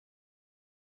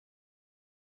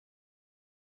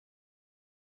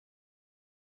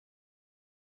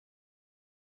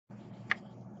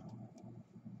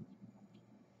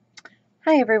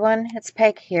Hi everyone, it's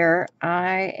Peg here.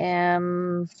 I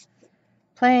am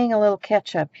playing a little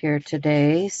catch up here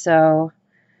today, so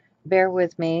bear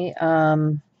with me.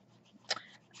 I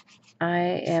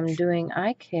am doing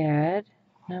Icad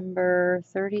number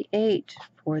 38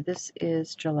 for this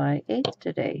is July 8th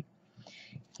today.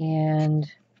 And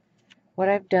what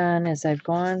I've done is I've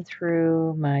gone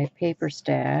through my paper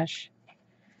stash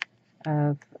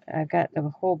I've got a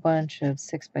whole bunch of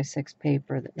 6x6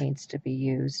 paper that needs to be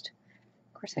used.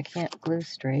 Of course I can't glue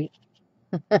straight.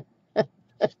 You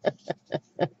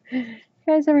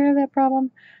guys ever have that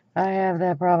problem? I have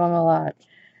that problem a lot.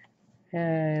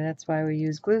 That's why we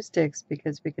use glue sticks,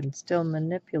 because we can still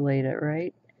manipulate it,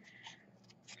 right?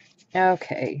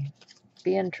 Okay,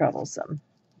 being troublesome.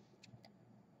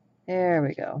 There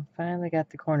we go. Finally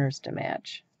got the corners to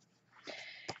match.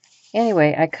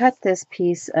 Anyway, I cut this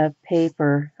piece of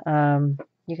paper.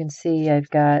 You can see I've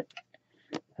got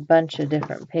a bunch of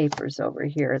different papers over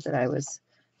here that I was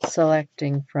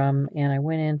selecting from, and I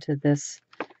went into this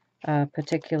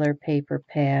particular paper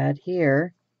pad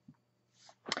here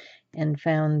and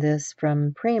found this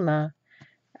from Prima.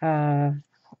 I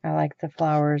like the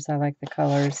flowers, I like the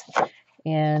colors,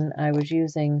 and I was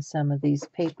using some of these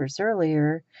papers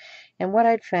earlier, and what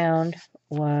I'd found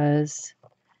was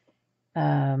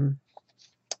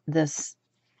this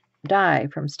die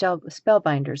from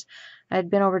Spellbinders. I'd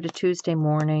been over to Tuesday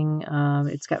Morning.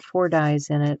 It's got 4 dies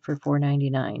in it for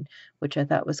 $4.99, which I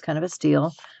thought was kind of a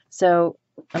steal. So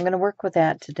I'm going to work with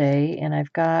that today, and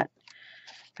I've got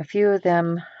a few of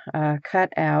them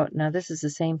cut out. Now this is the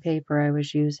same paper I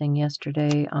was using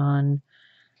yesterday on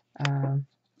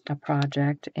a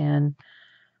project, and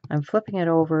I'm flipping it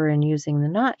over and using the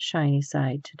not shiny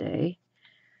side today.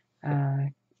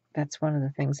 That's one of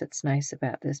the things that's nice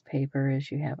about this paper is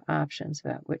you have options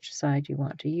about which side you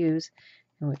want to use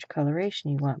and which coloration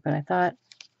you want. But I thought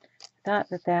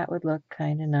that would look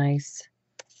kind of nice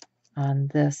on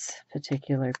this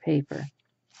particular paper.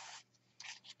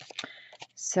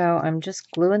 So I'm just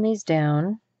gluing these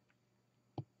down.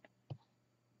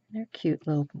 They're cute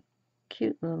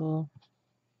little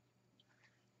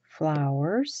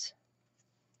flowers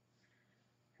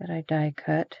that I die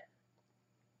cut.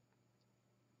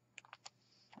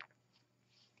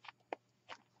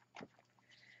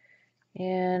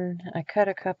 And I cut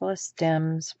a couple of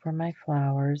stems for my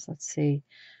flowers. Let's see.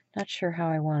 Not sure how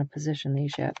I want to position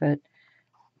these yet, but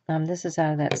this is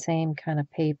out of that same kind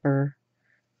of paper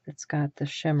that's got the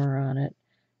shimmer on it.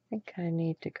 I think I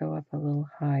need to go up a little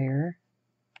higher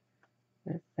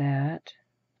with that.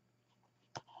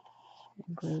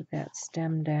 And glue that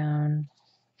stem down.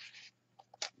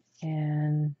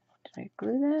 And did I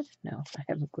glue that? No, I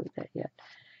haven't glued that yet.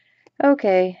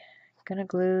 Okay, I'm going to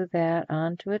glue that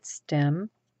onto its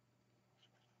stem.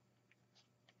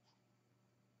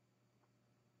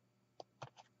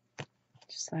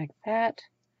 Just like that.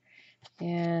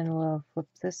 And we'll flip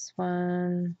this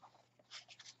one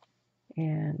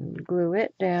and glue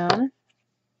it down.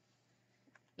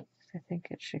 I think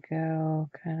it should go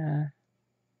kind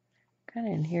of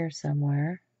in here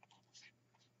somewhere.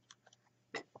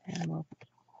 And we'll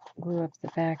glue up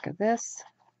the back of this.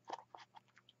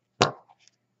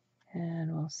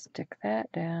 And we'll stick that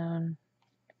down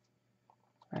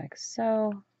like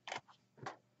so.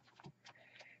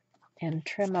 And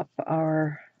trim up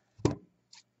our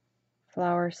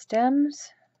flower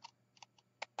stems.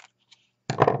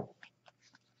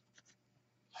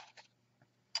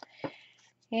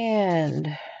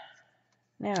 And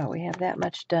now we have that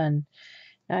much done.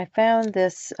 Now I found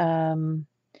this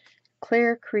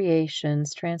Clear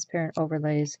Creations transparent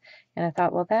overlays, and I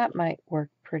thought, well, that might work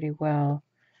pretty well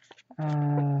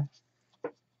on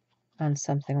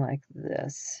something like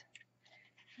this.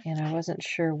 And I wasn't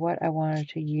sure what I wanted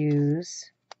to use.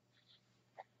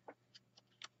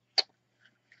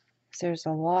 There's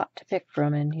a lot to pick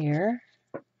from in here.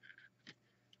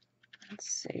 Let's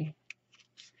see.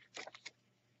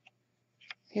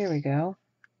 Here we go.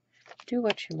 Do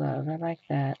what you love. I like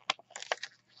that.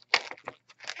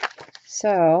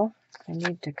 So I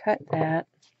need to cut that.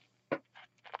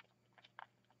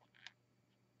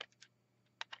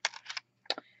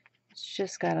 It's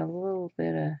just got a little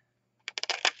bit of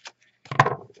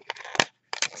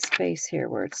space here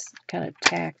where it's kind of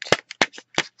tacked.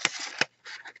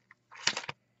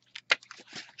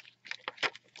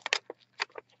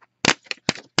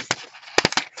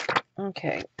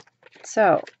 Okay,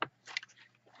 so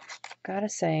got a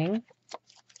saying.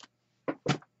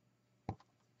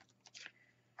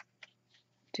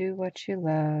 Do what you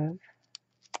love.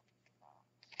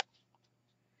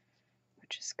 We're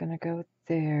just going to go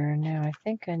there. Now I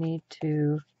think I need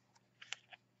to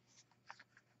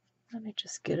Let me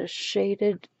just get a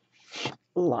shaded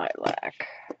lilac.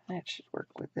 That should work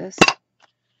with this.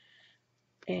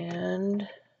 And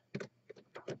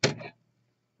let's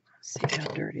see how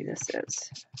dirty this is.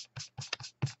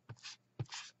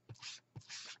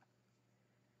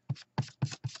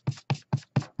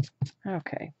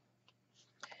 Okay.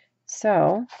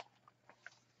 So,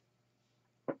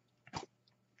 I'm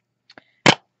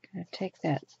going to take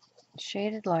that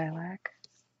shaded lilac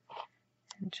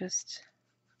and just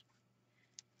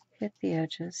hit the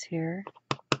edges here.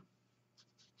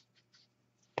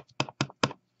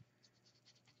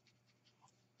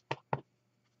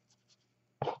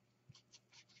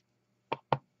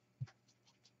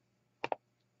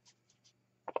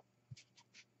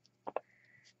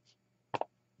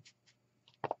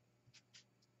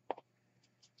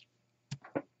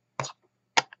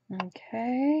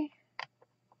 Okay.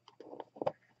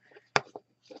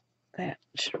 That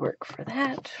should work for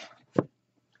that.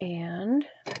 And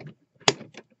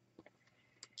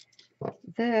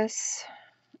this,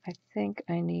 I think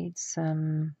I need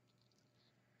something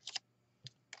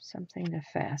to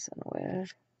fasten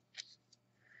with.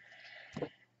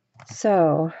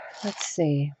 So, let's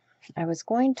see. I was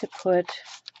going to put,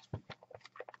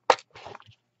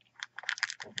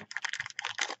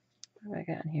 what have I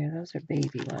got in here? Those are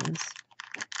baby ones.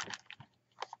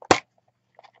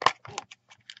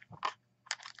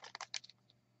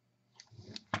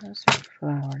 Those are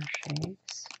flower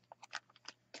shapes.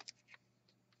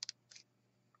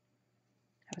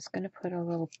 I was going to put a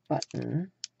little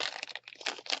button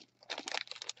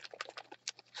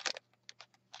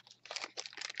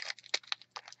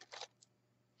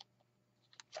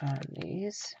on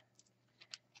these.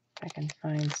 If I can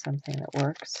find something that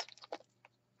works.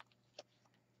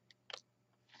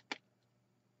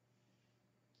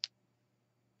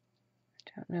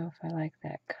 Don't know if I like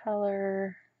that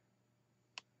color.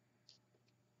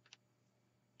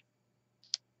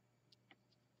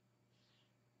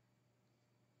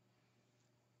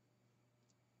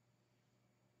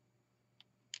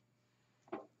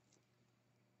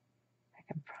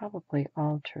 I can probably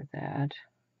alter that.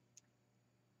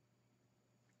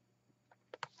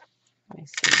 Let me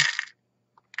see.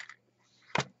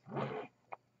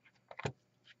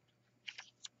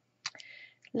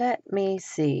 Let me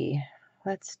see.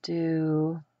 Let's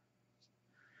do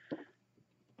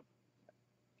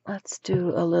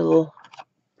a little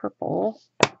purple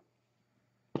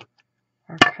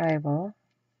archival.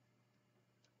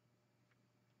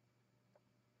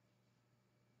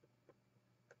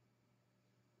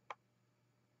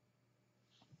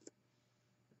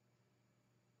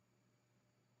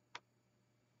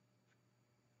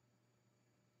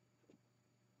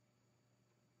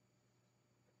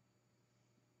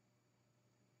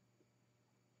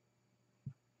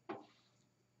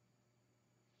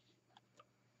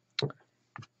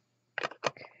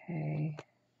 Okay.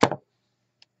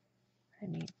 I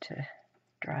need to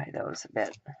dry those a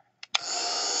bit.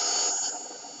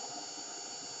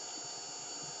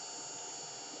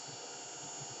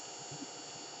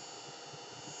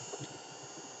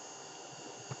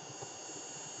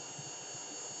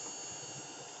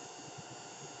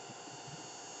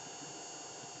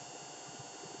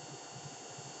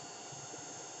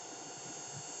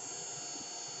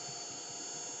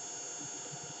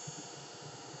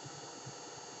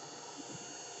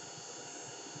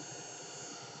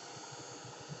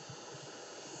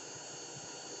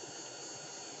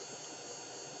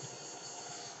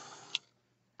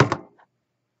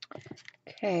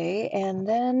 Okay, and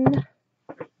then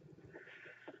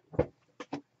I'll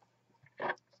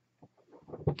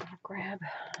grab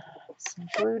some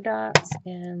glue dots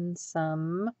and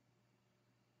some,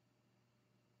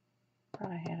 I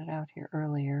thought I had it out here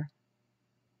earlier.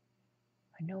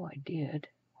 I know I did.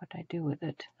 What did I do with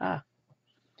it? I'm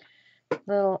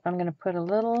going to put a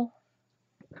little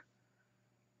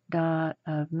dot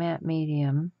of matte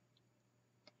medium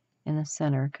in the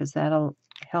center because that'll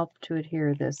help to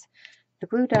adhere this. The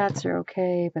glue dots are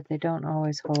okay, but they don't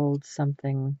always hold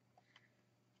something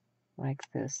like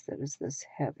this that is this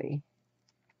heavy.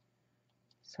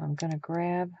 So I'm going to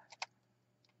grab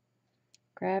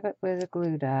it with a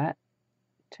glue dot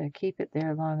to keep it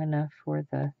there long enough for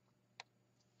the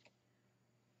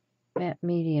matte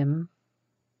medium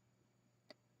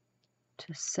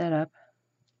to set up.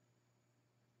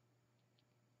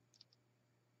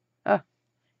 Oh,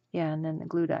 yeah, and then the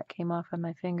glue dot came off on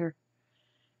my finger.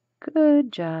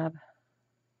 Good job.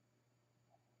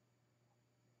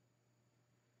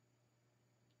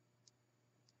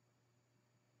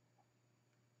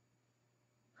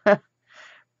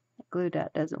 Glue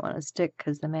dot doesn't want to stick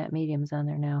because the matte medium's on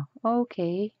there now.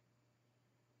 Okay.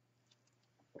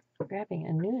 grabbing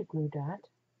a new glue dot.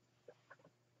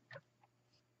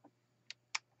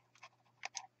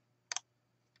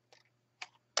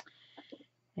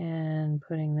 And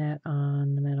putting that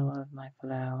on the middle of my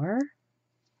flower.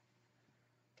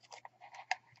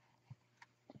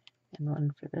 And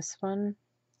one for this one.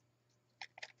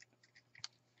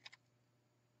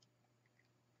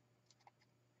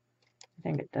 I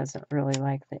think it doesn't really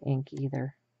like the ink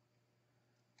either.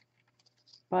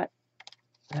 But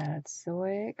that's the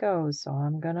way it goes, so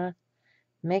I'm gonna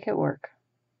make it work.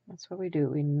 That's what we do,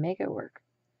 we make it work.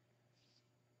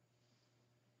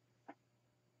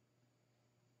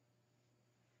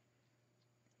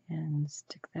 And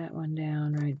stick that one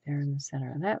down right there in the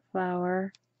center of that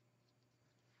flower.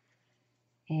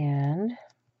 And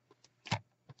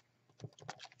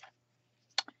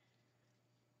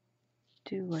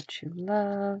do what you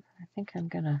love. I think I'm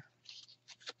gonna,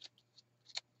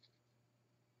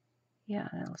 yeah,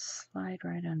 that'll slide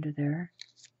right under there.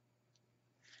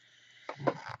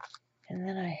 And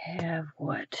then I have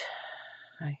what?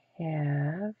 I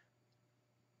have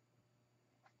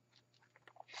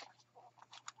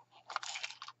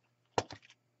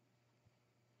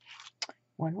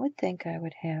one would think I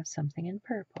would have something in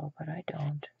purple, but I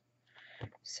don't.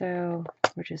 So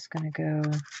we're just going to go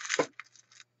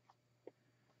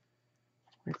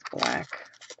with black.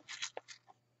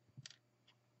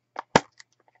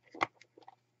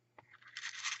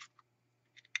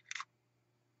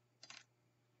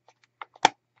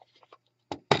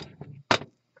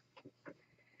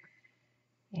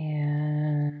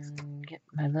 And get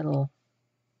my little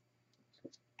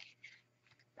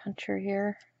puncher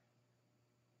here.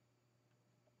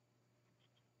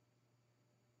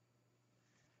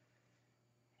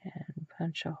 And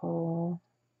punch a hole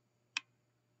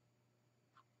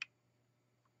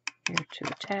here to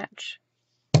attach.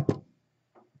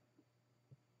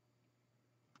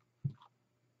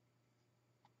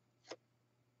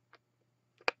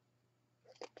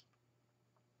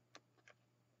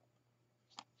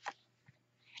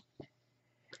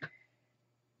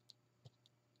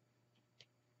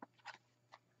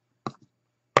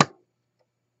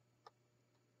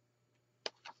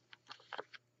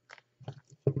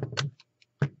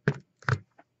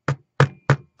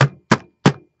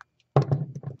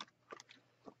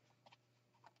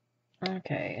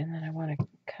 Okay, and then I want to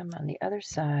come on the other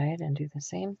side and do the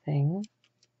same thing.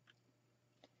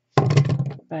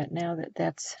 But now that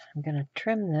that's, I'm going to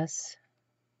trim this.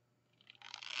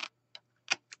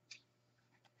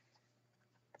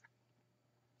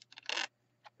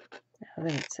 Now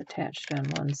that it's attached on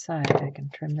one side, I can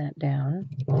trim that down.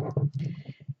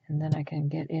 And then I can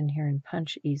get in here and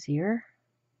punch easier.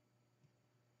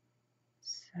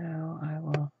 So I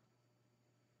will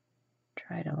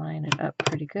try to line it up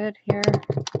pretty good here.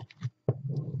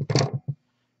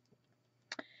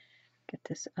 Get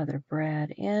this other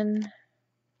brad in.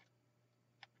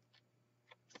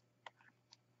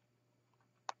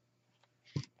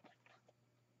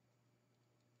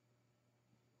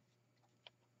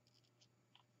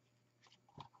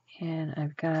 And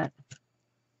I've got,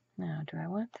 now do I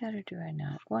want that or do I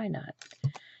not? Why not?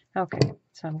 Okay,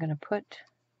 so I'm going to put,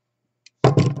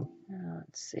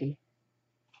 let's see,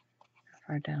 how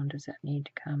far down does that need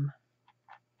to come?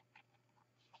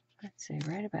 Let's say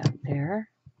right about there.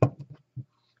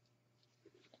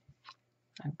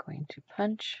 I'm going to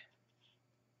punch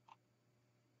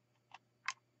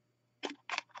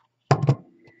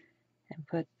and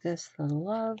put this little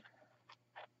love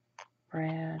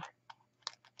brad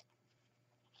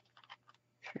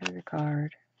through the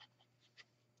card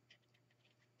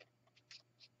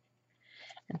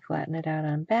and flatten it out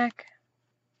on back.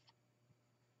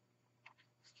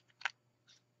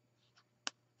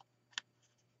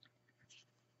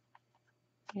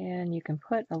 And you can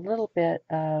put a little bit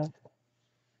of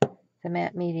the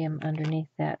matte medium underneath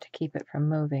that to keep it from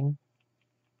moving,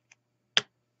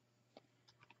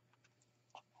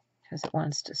 because it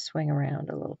wants to swing around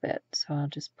a little bit. So I'll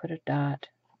just put a dot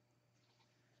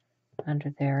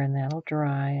under there and that'll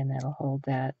dry and that'll hold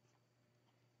that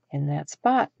in that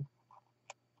spot.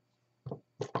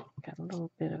 Got a little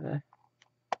bit of a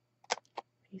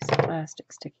piece of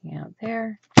plastic sticking out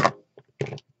there.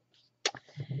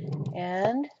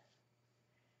 And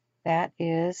that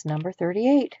is number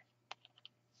 38.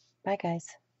 Bye, guys.